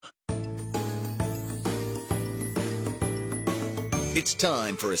It's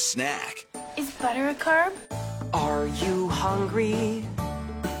time for a snack. Is butter a carb? Are you hungry?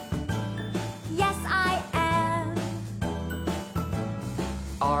 Yes, I am.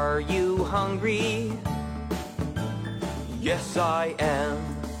 Are you hungry? Yes, I am.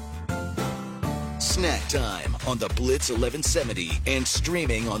 Snack time on the Blitz 1170 and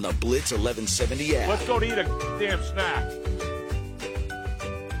streaming on the Blitz 1170 app. Let's go to eat a damn snack.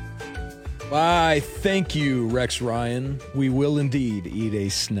 Why, thank you, Rex Ryan. We will indeed eat a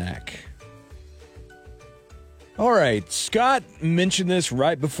snack. All right, Scott mentioned this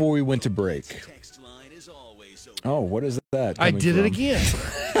right before we went to break. Oh, what is that? I did it again.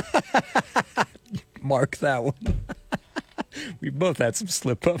 Mark that one. We both had some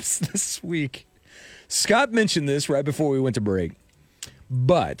slip-ups this week. Scott mentioned this right before we went to break.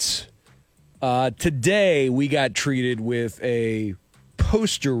 But today we got treated with a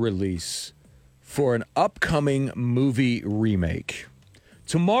poster release for an upcoming movie remake.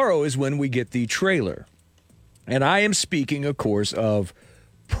 Tomorrow is when we get the trailer. And I am speaking, of course, of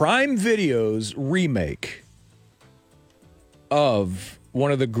Prime Video's remake of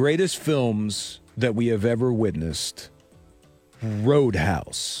one of the greatest films that we have ever witnessed,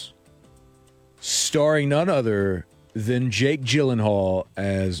 Roadhouse, starring none other than Jake Gyllenhaal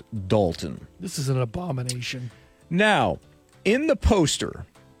as Dalton. This is an abomination. Now, in the poster,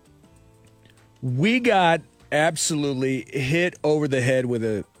 we got absolutely hit over the head with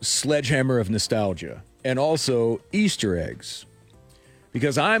a sledgehammer of nostalgia and also Easter eggs.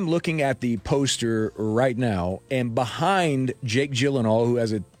 Because I'm looking at the poster right now, and behind Jake Gyllenhaal, who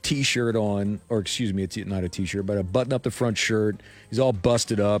has a T-shirt on, or excuse me, not a T-shirt, but a button-up-the-front shirt. He's all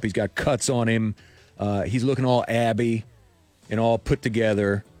busted up. He's got cuts on him. He's looking all abby and all put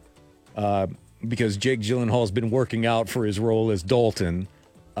together because Jake Gyllenhaal's been working out for his role as Dalton.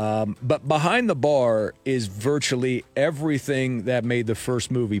 But behind the bar is virtually everything that made the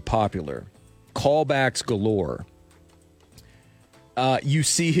first movie popular. Callbacks galore. You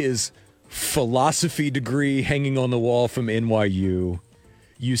see his philosophy degree hanging on the wall from NYU.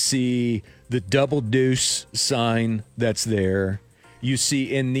 You see the double deuce sign that's there. You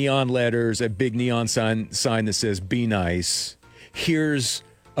see in neon letters a big neon sign that says "Be nice." Here's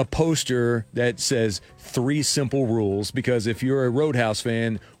a poster that says 3 simple rules, because if you're a Roadhouse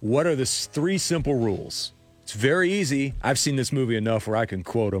fan, what are the 3 simple rules? It's very easy. I've seen this movie enough where I can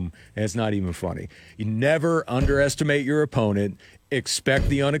quote them, and it's not even funny. You never underestimate your opponent. Expect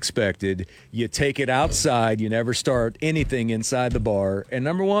the unexpected. You take it outside. You never start anything inside the bar. And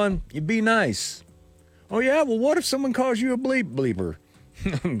number 1, you be nice. Oh, yeah? Well, what if someone calls you a bleeper?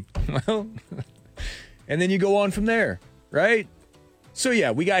 Well, and then you go on from there, right? So,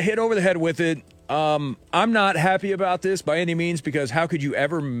 yeah, we got hit over the head with it. I'm not happy about this by any means, because how could you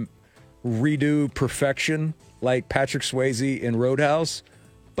ever redo perfection like Patrick Swayze in Roadhouse?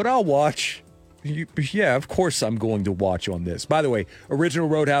 But I'll watch. Yeah, of course I'm going to watch on this. By the way, original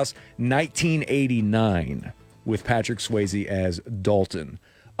Roadhouse, 1989, with Patrick Swayze as Dalton.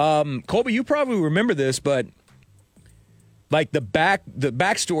 Colby, you probably remember this, but like the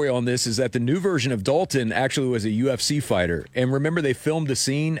backstory on this is that the new version of Dalton actually was a UFC fighter. And remember, they filmed the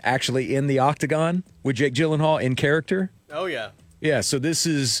scene actually in the octagon with Jake Gyllenhaal in character? Oh, yeah. Yeah, so this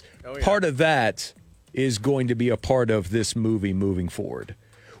is part of that is going to be a part of this movie moving forward.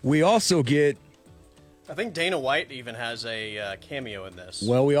 We also get... I think Dana White even has a cameo in this.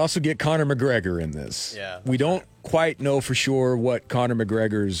 Well, we also get Conor McGregor in this. Yeah. We don't quite know for sure what Conor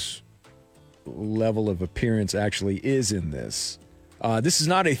McGregor's level of appearance actually is in this. This is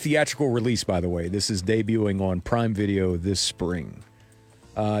not a theatrical release, by the way. This is debuting on Prime Video this spring.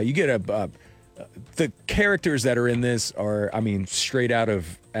 You get the characters that are in this are, straight out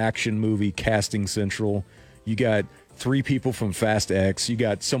of action movie casting central. You got 3 people from Fast X. You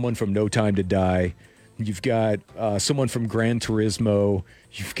got someone from No Time to Die. You've got someone from Gran Turismo.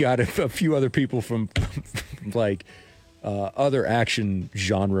 You've got a few other people from like other action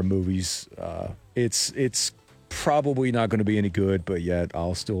genre movies. It's probably not going to be any good, but yet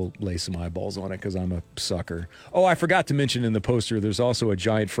I'll still lay some eyeballs on it because I'm a sucker. Oh, I forgot to mention in the poster, there's also a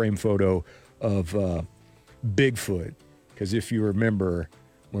giant frame photo of Bigfoot, because if you remember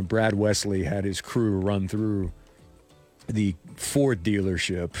when Brad Wesley had his crew run through the Ford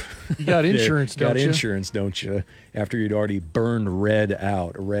dealership. You got insurance, don't you? Got insurance, don't you? After you'd already burned Red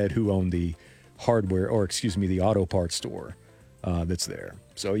out. Red, who owned the the auto parts store that's there.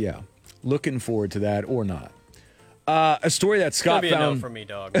 So, yeah, looking forward to that or not. A story that Scott found. No for me,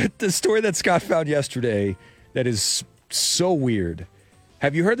 dog. The story that Scott found yesterday that is so weird.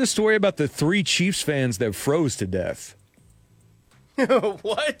 Have you heard the story about the 3 Chiefs fans that froze to death?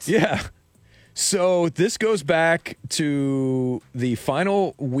 What? Yeah. So this goes back to the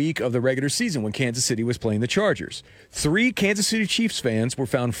final week of the regular season when Kansas City was playing the Chargers. 3 Kansas City Chiefs fans were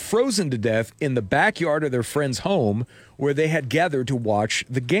found frozen to death in the backyard of their friend's home where they had gathered to watch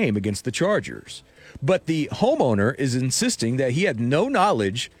the game against the Chargers. But the homeowner is insisting that he had no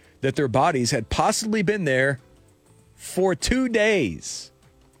knowledge that their bodies had possibly been there for 2 days.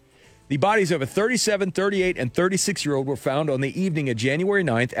 The bodies of a 37, 38, and 36-year-old were found on the evening of January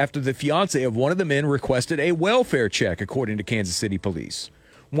 9th after the fiancé of one of the men requested a welfare check, according to Kansas City police.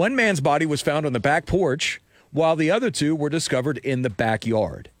 One man's body was found on the back porch, while the other 2 were discovered in the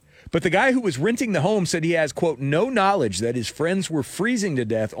backyard. But the guy who was renting the home said he has, quote, no knowledge that his friends were freezing to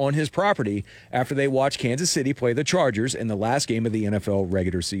death on his property after they watched Kansas City play the Chargers in the last game of the NFL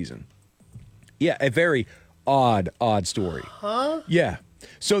regular season. Yeah, a very odd story. Huh? Yeah.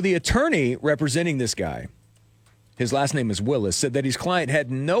 So the attorney representing this guy, his last name is Willis, said that his client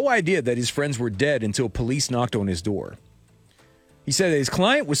had no idea that his friends were dead until police knocked on his door. He said that his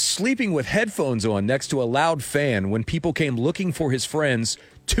client was sleeping with headphones on next to a loud fan when people came looking for his friends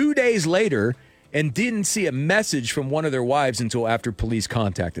 2 days later and didn't see a message from one of their wives until after police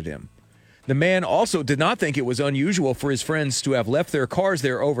contacted him. The man also did not think it was unusual for his friends to have left their cars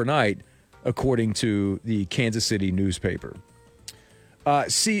there overnight, according to the Kansas City newspaper.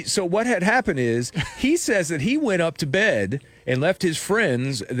 So what had happened is he says that he went up to bed and left his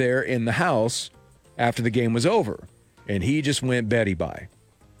friends there in the house after the game was over, and he just went beddy bye.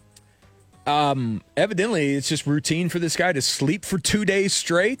 Evidently, it's just routine for this guy to sleep for 2 days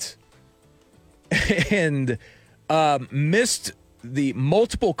straight and missed the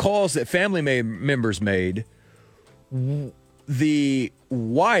multiple calls that family members made. The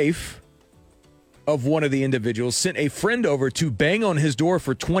wife of one of the individuals sent a friend over to bang on his door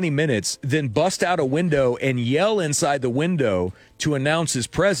for 20 minutes, then bust out a window and yell inside the window to announce his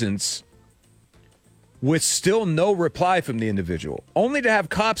presence, with still no reply from the individual, only to have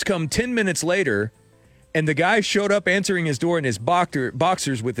cops come 10 minutes later, and the guy showed up answering his door in his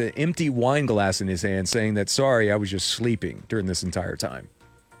boxers with an empty wine glass in his hand, saying that, sorry, I was just sleeping during this entire time.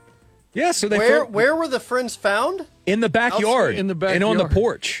 Yeah, so where were the friends found? In the backyard. Outside, in the backyard. And on the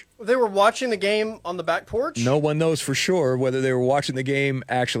porch. They were watching the game on the back porch? No one knows for sure whether they were watching the game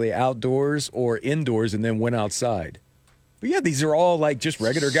actually outdoors or indoors and then went outside. But yeah, these are all like just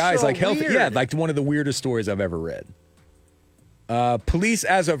regular guys, So like healthy. weird. Yeah, like one of the weirdest stories I've ever read. Police,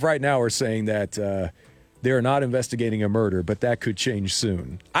 as of right now, are saying that they are not investigating a murder, but that could change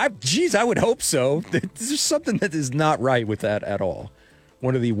soon. I would hope so. There's something that is not right with that at all.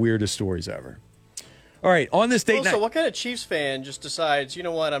 One of the weirdest stories ever. All right, on this date night. So what kind of Chiefs fan just decides, you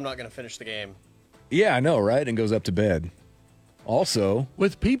know what, I'm not going to finish the game? Yeah, I know, right? And goes up to bed. Also,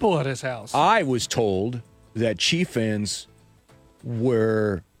 with people at his house. I was told that Chief fans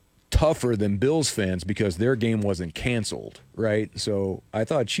were tougher than Bills fans because their game wasn't canceled, right? So I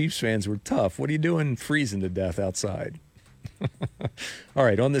thought Chiefs fans were tough. What are you doing freezing to death outside? All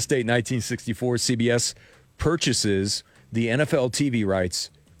right, on this date, 1964, CBS purchases the NFL TV rights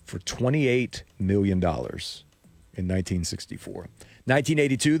for $28 million in 1964.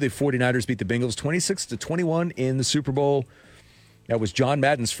 1982, the 49ers beat the Bengals 26-21 in the Super Bowl. That was John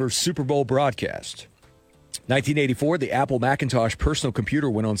Madden's first Super Bowl broadcast. 1984, the Apple Macintosh personal computer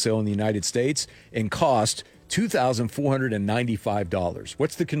went on sale in the United States and cost $2,495.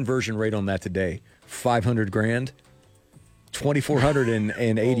 What's the conversion rate on that today? 500 grand?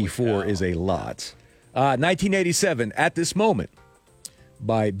 2,484 is a lot. 1987, At This Moment,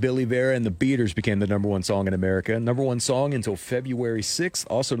 by Billy Vera and the Beaters became the number one song in America. Number one song until February 6th,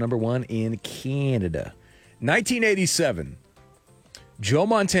 also number one in Canada. 1987, Joe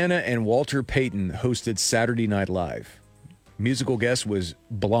Montana and Walter Payton hosted Saturday Night Live. Musical guest was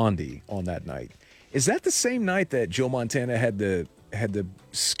Blondie on that night. Is that the same night that Joe Montana had the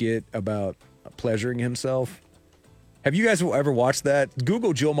skit about pleasuring himself? Have you guys ever watched that?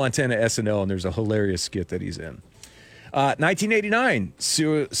 Google Joe Montana SNL, and there's a hilarious skit that he's in. 1989,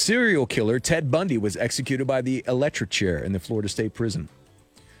 serial killer Ted Bundy was executed by the electric chair in the Florida State Prison.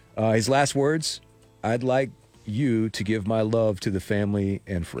 His last words, "I'd like you to give my love to the family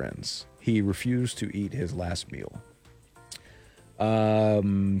and friends." He refused to eat his last meal.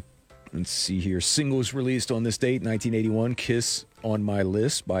 Let's see here. Singles released on this date, 1981, Kiss on My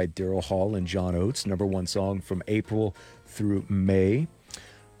List by Daryl Hall and John Oates. Number one song from April through May.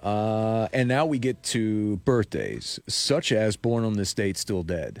 And now we get to birthdays, such as born on this date, still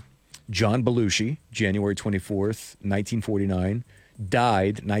dead. John Belushi, January 24th, 1949,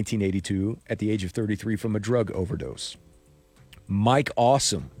 died 1982 at the age of 33 from a drug overdose. Mike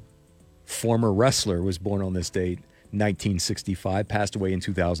Awesome, former wrestler, was born on this date, 1965, passed away in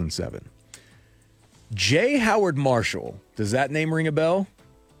 2007. J. Howard Marshall. Does that name ring a bell?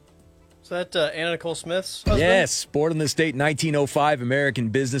 Is that Anna Nicole Smith's husband? Yes. Born in the state 1905, American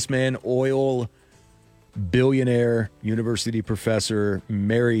businessman, oil billionaire, university professor,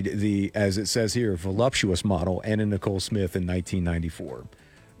 married the, as it says here, voluptuous model Anna Nicole Smith in 1994.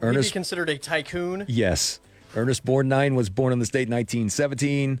 Would he be considered a tycoon? Yes. Ernest Borgnine was born in the state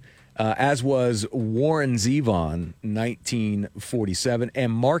 1917, as was Warren Zevon, 1947.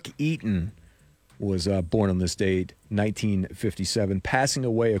 And Mark Eaton was born in the state 1957, passing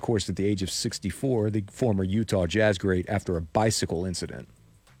away, of course, at the age of 64, the former Utah Jazz great, after a bicycle incident.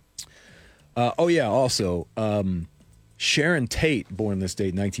 Also, Sharon Tate, born in the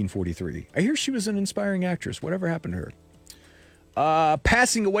state 1943. I hear she was an inspiring actress. Whatever happened to her?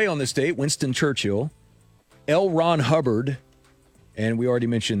 Passing away on this date, Winston Churchill, L. Ron Hubbard, and we already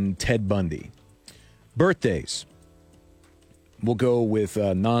mentioned Ted Bundy. Birthdays. We'll go with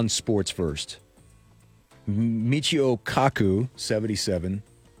non-sports first. Michio Kaku, 77.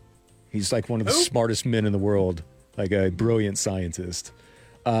 He's like one of the smartest men in the world, like a brilliant scientist.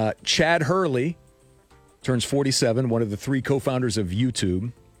 Chad Hurley turns 47, one of the three co-founders of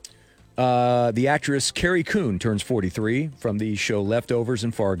YouTube. The actress Carrie Coon turns 43 from the show Leftovers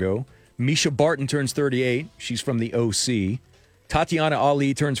and Fargo. Misha Barton turns 38. She's from the OC. Tatiana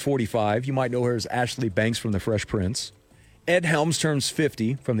Ali turns 45. You might know her as Ashley Banks from The Fresh Prince. Ed Helms turns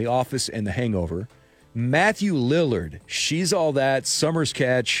 50 from The Office and The Hangover. Matthew Lillard, She's All That, Summer's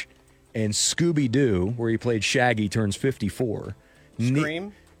Catch, and Scooby-Doo, where he played Shaggy, turns 54.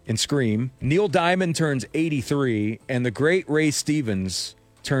 Scream? And Scream. Neil Diamond turns 83, and the great Ray Stevens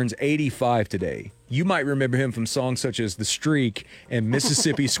turns 85 today. You might remember him from songs such as The Streak and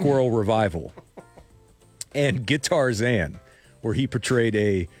Mississippi Squirrel Revival. And Guitarzan, where he portrayed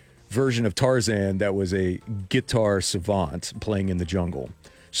a version of Tarzan that was a guitar savant playing in the jungle.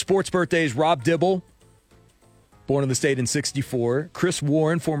 Sports birthdays, Rob Dibble, born in the state in 64. Chris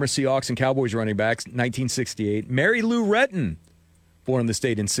Warren, former Seahawks and Cowboys running backs, 1968. Mary Lou Retton, born in the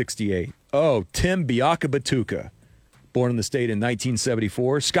state in 68. Oh, Tim Biakabatuka, born in the state in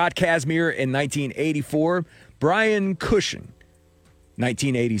 1974. Scott Kazmir in 1984. Brian Cushing,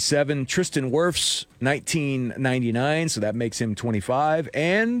 1987. Tristan Wirfs, 1999, so that makes him 25.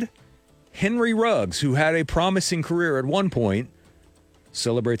 And Henry Ruggs, who had a promising career at one point,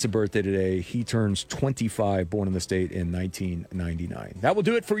 celebrates a birthday today. He turns 25, born in the state in 1999. That will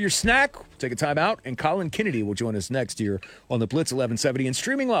do it for your snack. Take a time out, and Colin Kennedy will join us next here on the Blitz 1170 and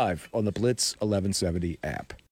streaming live on the Blitz 1170 app.